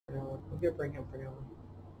You're bringing for now.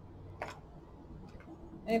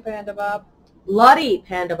 Hey, Panda Bob. Bloody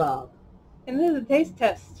Panda Bob. And this is a taste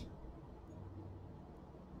test.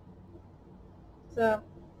 So,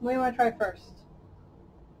 what do you want to try first?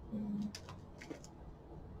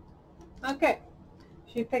 Okay.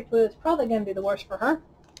 She picked what is probably going to be the worst for her.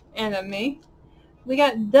 And me. We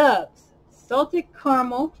got Dove's Salted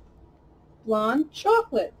Caramel Blonde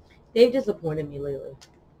Chocolate. They've disappointed me lately.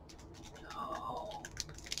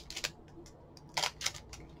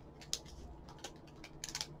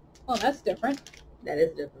 Oh, that's different. That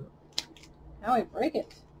is different. How do I break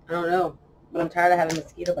it? I don't know, but I'm tired of having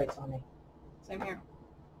mosquito bites on me. Same here.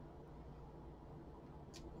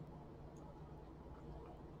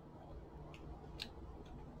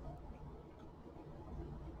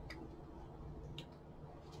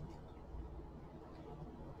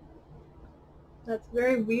 That's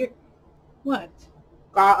very weird. What?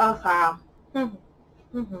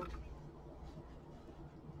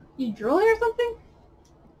 You drooling or something?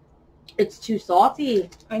 It's too salty.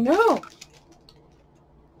 I know.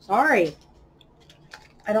 Sorry.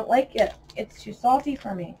 I don't like it. It's too salty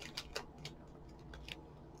for me.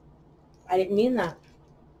 I didn't mean that.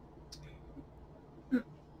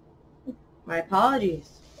 My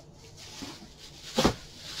apologies.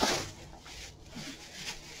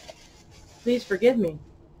 Please forgive me.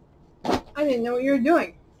 I didn't know what you were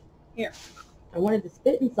doing. Here. I wanted to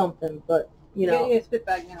spit in something, but, you know. Get a spit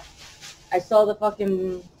bag now. I saw the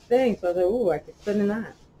fucking thing, so I was like, ooh, I could spit in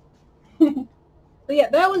that. But yeah,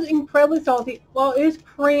 that was incredibly salty. Well, it is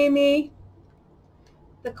creamy.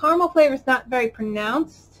 The caramel flavor is not very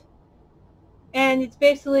pronounced. And it's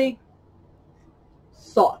basically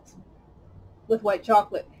Salt. with white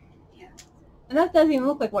chocolate. Yeah. And that doesn't even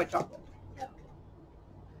look like white chocolate. No.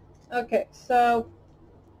 Okay, so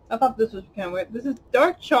I thought this was kind of weird. This is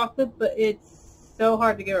dark chocolate, but it's so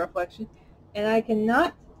hard to get a reflection. And I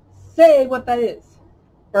cannot say what that is.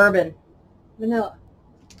 Bourbon. Vanilla.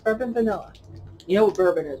 Bourbon vanilla. You know what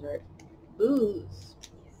bourbon is, right? Booze.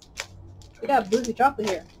 We got boozy chocolate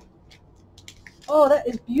here. Oh, that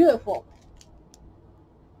is beautiful.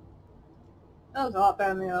 That was a lot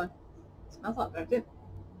better than the other one. It smells a lot better too.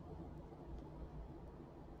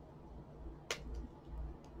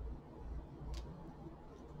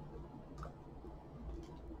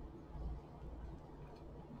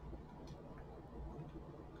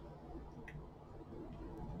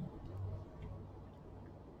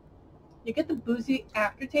 You get the boozy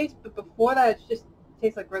aftertaste, but before that, it just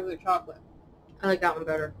tastes like regular chocolate. I like that one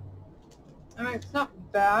better. I mean, it's not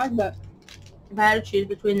bad, but If I had to choose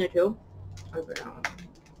between the two, I'd go that one.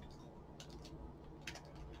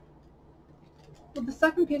 with the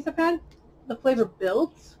second piece I've had, the flavor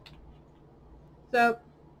builds. So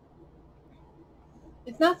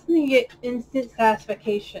it's not something you get instant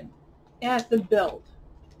satisfaction. It has to build.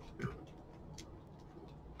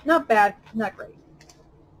 Not bad, not great.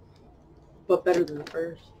 But better than the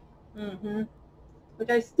first. Mm-hmm. Which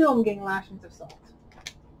I still am getting lashings of salt.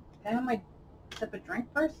 Can I have my sip of drink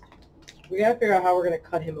first? We gotta figure out how we're gonna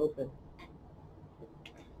cut him open.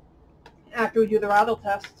 After we do the rattle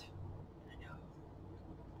test.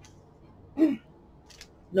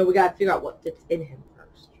 No, we gotta figure out what fits in him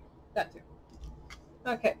first. That too.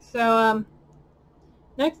 Okay, so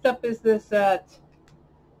next up is this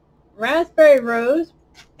raspberry rose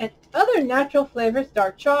and other natural flavors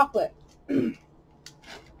dark chocolate.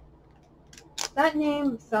 That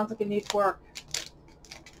name sounds like it needs work.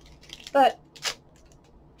 But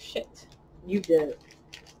shit. You did it.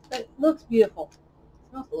 It looks beautiful. It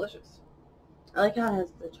smells delicious. I like how it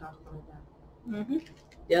has the chocolate on that. Mm-hmm.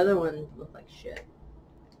 The other one looked like shit.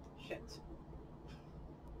 Shit.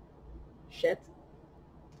 Shit?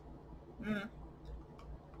 Mm.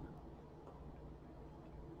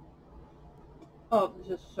 Oh,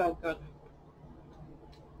 this is so good.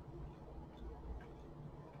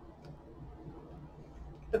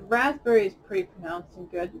 The raspberry is pretty pronounced and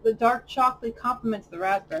good. The dark chocolate complements the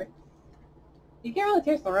raspberry. You can't really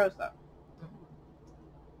taste the rose, though.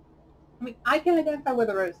 I mean, I can identify where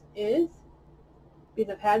the rose is,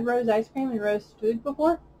 because I've had rose ice cream and rose food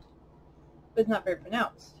before, but it's not very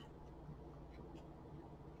pronounced.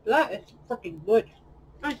 But that is freaking good.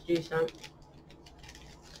 That's decent.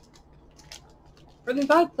 For these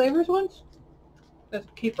odd flavors ones, that's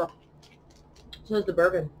a keeper. So is the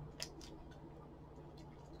bourbon.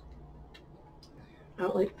 I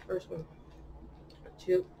don't like the first one.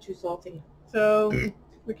 Too salty. So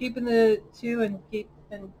we're keeping the two and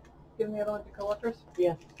giving the other one to coworkers?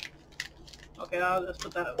 Yeah. Okay, I'll just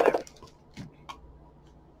put that over there.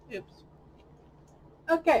 Oops.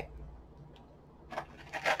 Okay.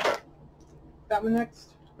 That one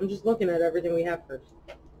next? I'm just looking at everything we have first.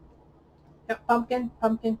 Yep, pumpkin,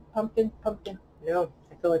 pumpkin, pumpkin, pumpkin. No,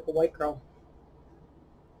 I feel like a white girl.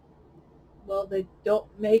 Well, they don't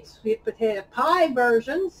make sweet potato pie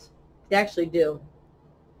versions. They actually do.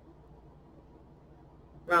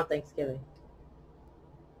 Around Thanksgiving.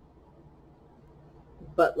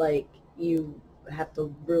 But, like, you have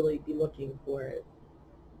to really be looking for it.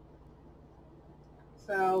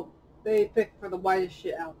 So they pick for the whitest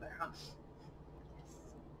shit out there, huh?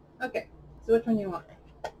 Okay, so which one do you want?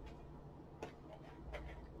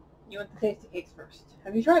 You want the tasty cakes first.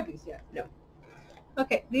 Have you tried these yet? No.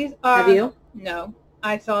 Okay, these are... Have you? No.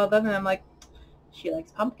 I saw them and I'm like, she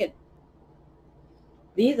likes pumpkin.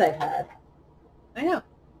 These I've had. I know.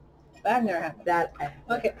 But I've never had them. That I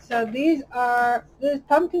have. Okay, so these are the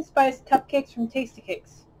pumpkin spice cupcakes from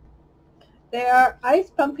Tastykakes. They are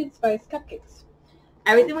iced pumpkin spice cupcakes.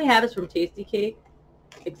 Everything we have is from Tastykake,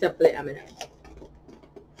 except for the M&ms.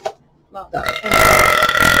 Well,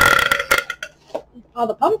 all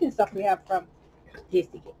the pumpkin stuff we have from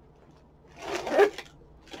Tastykake.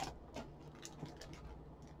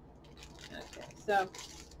 Okay, so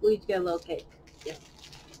we each get a little cake. Yes.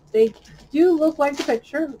 They do look like the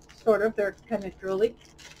picture, sort of. They're kind of drooly.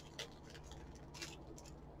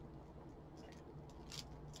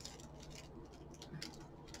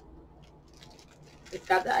 It's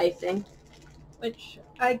got the icing. Which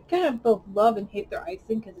I kind of both love and hate their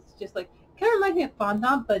icing because it's just like, kind of reminds me of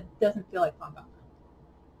fondant, but it doesn't feel like fondant.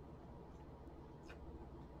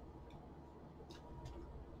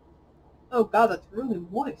 Oh god, that's really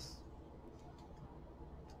moist.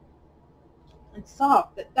 And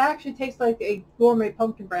soft. That actually tastes like a gourmet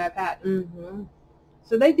pumpkin bread I've had. Mm-hmm.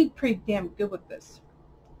 So they did pretty damn good with this.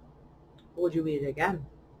 Would you eat it again?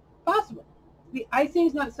 Possible. The icing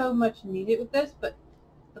is not so much needed with this, but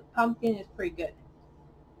the pumpkin is pretty good.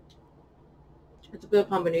 It's a good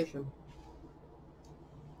combination.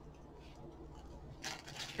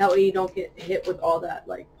 That way you don't get hit with all that,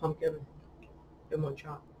 like, pumpkin in one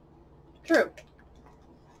shot. True.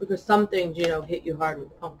 Because some things, you know, hit you hard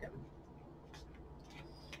with pumpkin.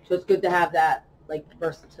 So it's good to have that, like,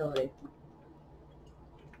 versatility.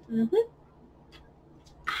 Mm-hmm.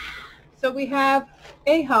 So we have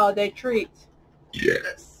a holiday treat.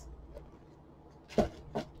 Yes.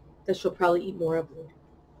 That she'll probably eat more of them.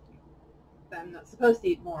 That I'm not supposed to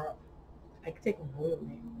eat more of. I could take them home with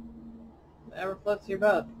me. Whatever floats your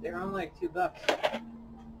boat. They're only like $2.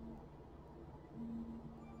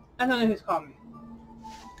 I don't know who's calling me.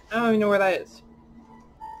 I don't even know where that is.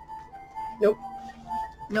 Nope.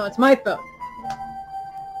 No, it's my phone.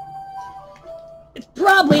 It's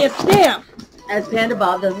probably a scam. As Panda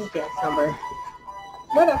Bob does his dance number.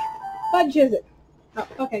 What the fudge is it? Oh,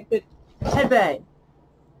 okay, good. Headbang.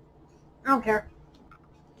 I don't care.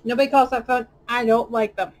 Nobody calls that phone. I don't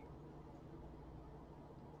like them.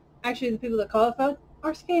 Actually, the people that call the phone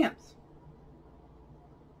are scams.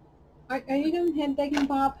 Are you doing headbanging,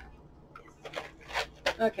 Bob?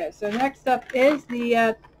 Okay, so next up is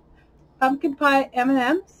the pumpkin pie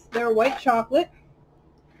M&ms. They're white chocolate.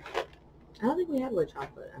 I don't think we had white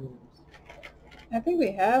chocolate M&ms. I think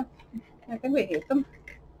we have. I think we hate them,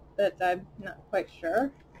 but I'm not quite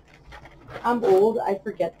sure. I'm old. I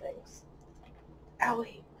forget things.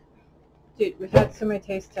 Owie. Dude, we've had so many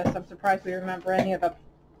taste tests. I'm surprised we remember any of them.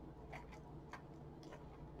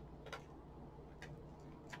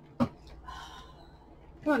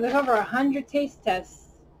 Come on, there's over 100 taste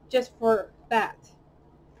tests just for that.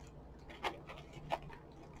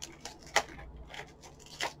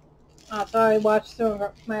 I thought I watched some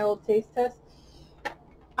of my old taste tests.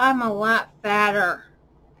 I'm a lot fatter.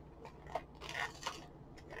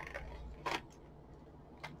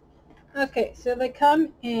 Okay, so they come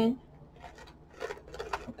in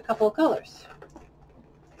a couple of colors.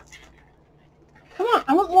 Come on,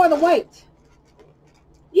 I want more of the white.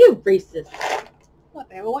 You racist. What,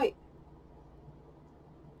 they have a white?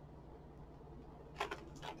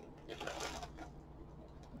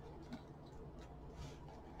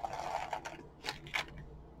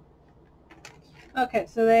 Okay,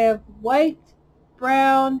 so they have white,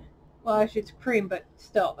 brown, well actually it's cream, but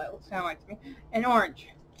still, that looks kind of white to me, and orange.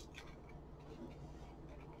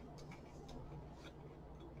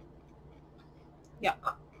 Yeah.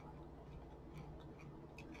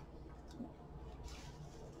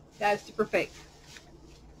 That is super fake.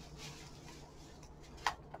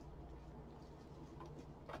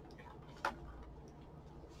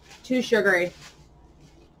 Too sugary.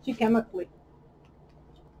 Too chemically.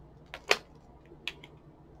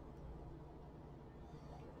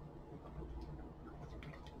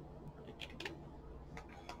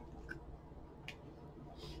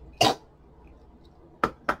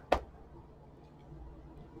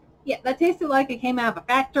 Yeah, that tasted like it came out of a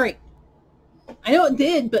factory. I know it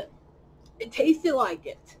did, but it tasted like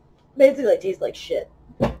it. Basically, it tastes like shit.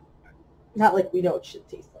 Not like we know what shit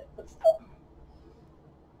tastes like, but still.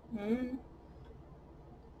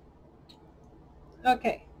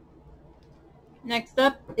 Okay. Next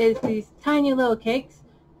up is these tiny little cakes.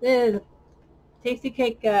 This is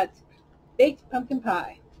Tastykake baked pumpkin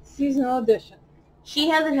pie, seasonal edition. She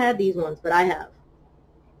hasn't had these ones, but I have.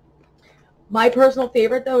 My personal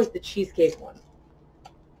favorite, though, is the cheesecake one.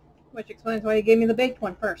 Which explains why you gave me the baked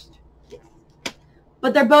one first. Yes.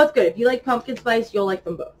 But they're both good. If you like pumpkin spice, you'll like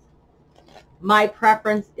them both. My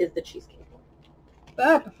preference is the cheesecake one. But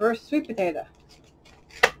I prefer sweet potato.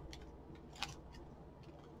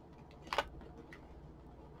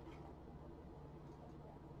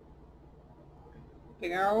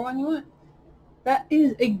 Pick out one you want. That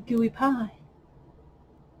is a gooey pie.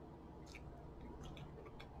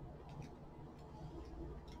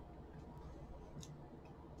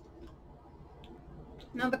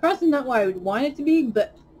 Now the crust is not what I would want it to be,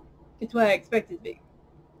 but it's what I expect it to be.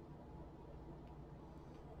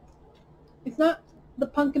 It's not the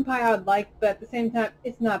pumpkin pie I would like, but at the same time,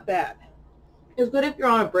 it's not bad. It's good if you're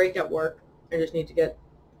on a break at work and just need to get,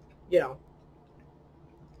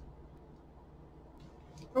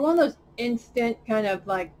 For one of those instant kind of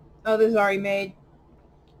like, oh, this is already made,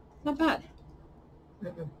 it's not bad.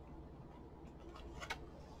 Mm-mm.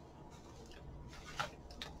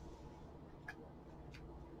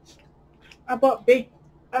 I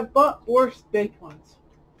bought worse baked ones.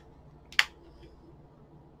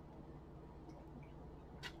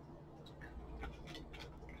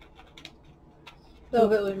 So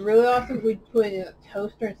if it was really awesome, we'd put it in a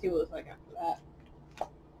toaster and see what it was like after that.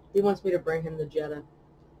 He wants me to bring him the Jetta.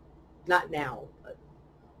 Not now, but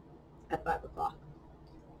at 5 o'clock.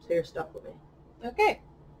 So you're stuck with me. Okay.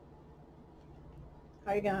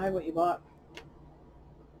 How are you going to hide what you bought?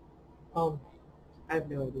 I have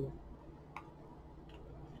no idea.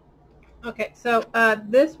 Okay, so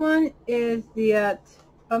this one is the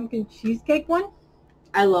pumpkin cheesecake one.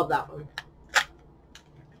 I love that one.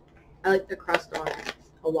 I like the crust on it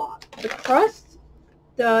a lot. The crust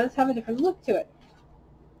does have a different look to it.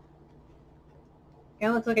 It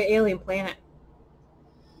looks like an alien planet.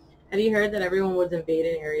 Have you heard that everyone was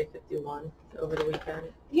invading Area 51 over the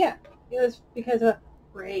weekend? Yeah, it was because of a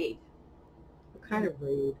raid. What kind of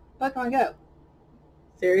raid? Pokemon Go.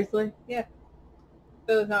 Seriously? Yeah.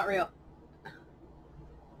 But it was not real.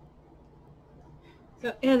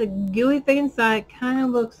 So it has a gooey thing inside. Kind of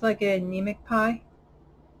looks like an anemic pie.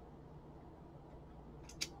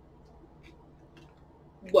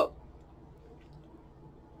 Whoa.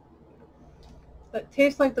 But it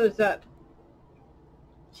tastes like those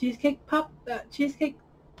cheesecake cheesecake.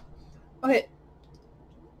 Okay.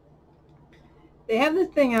 They have this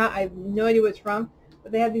thing out. I have no idea what it's from,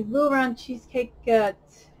 but they have these little round cheesecake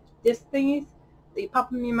disc thingies that you pop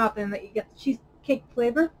them in your mouth and that you get the cheesecake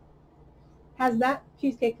flavor. Has that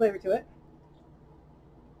cheesecake flavor to it.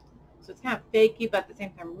 So it's kind of fakey, but at the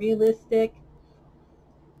same time realistic.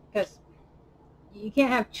 Because you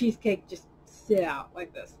can't have cheesecake just sit out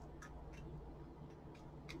like this.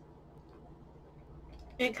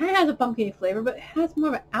 And it kind of has a pumpkin flavor, but it has more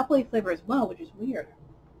of an apple flavor as well, which is weird.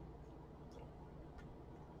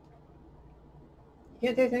 You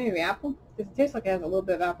can't taste any of the apple? Because it tastes like it has a little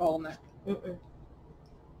bit of alcohol in there. Mm-mm.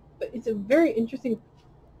 But it's a very interesting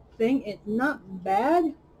thing. It's not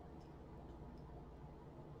bad.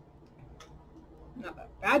 Not that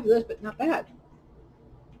fabulous, but not bad.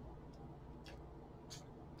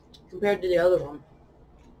 Compared to the other one.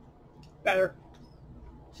 Better.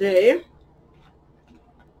 See?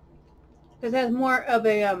 Because it has more of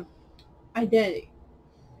a identity.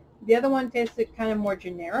 The other one tasted kind of more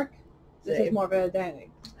generic. This is more of an identity.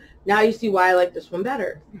 Now you see why I like this one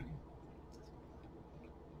better.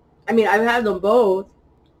 I mean, I've had them both,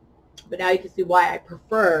 but now you can see why I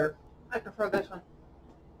prefer. I prefer this one.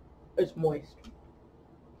 It's moist.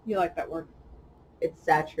 You like that word. It's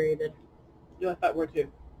saturated. You like that word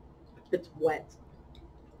too. It's wet.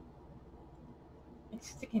 It's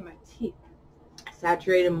sticking in my teeth.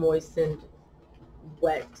 Saturated, moistened,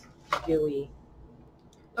 wet, gooey.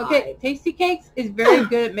 Okay, Tastykakes is very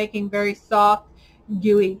good at making very soft,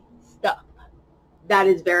 gooey stuff. That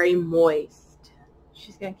is very moist.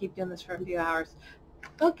 She's going to keep doing this for a few hours.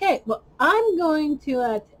 Okay, well, I'm going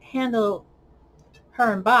to handle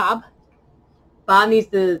her and Bob. Bob needs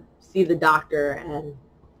to see the doctor, and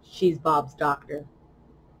she's Bob's doctor.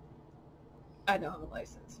 I don't have a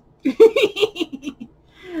license.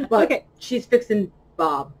 But okay, she's fixing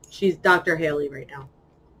Bob. She's Dr. Haley right now.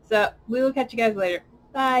 so we will catch you guys later.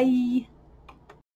 Bye.